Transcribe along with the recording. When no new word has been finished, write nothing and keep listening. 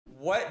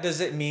What does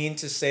it mean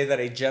to say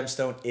that a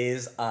gemstone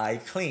is eye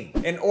clean?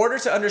 In order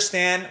to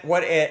understand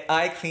what an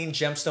eye clean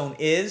gemstone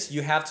is,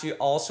 you have to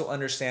also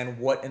understand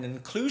what an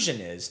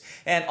inclusion is.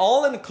 And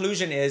all an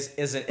inclusion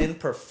is an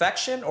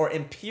imperfection or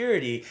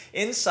impurity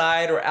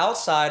inside or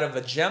outside of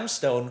a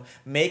gemstone,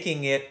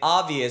 making it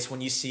obvious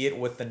when you see it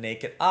with the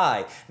naked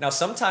eye. Now,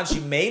 sometimes you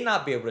may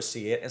not be able to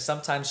see it, and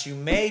sometimes you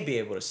may be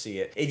able to see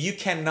it. If you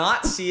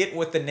cannot see it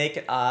with the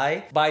naked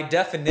eye, by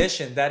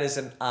definition, that is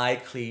an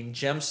eye clean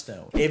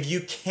gemstone. If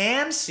you can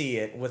see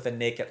it with a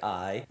naked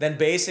eye, then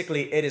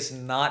basically it is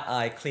not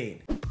eye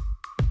clean.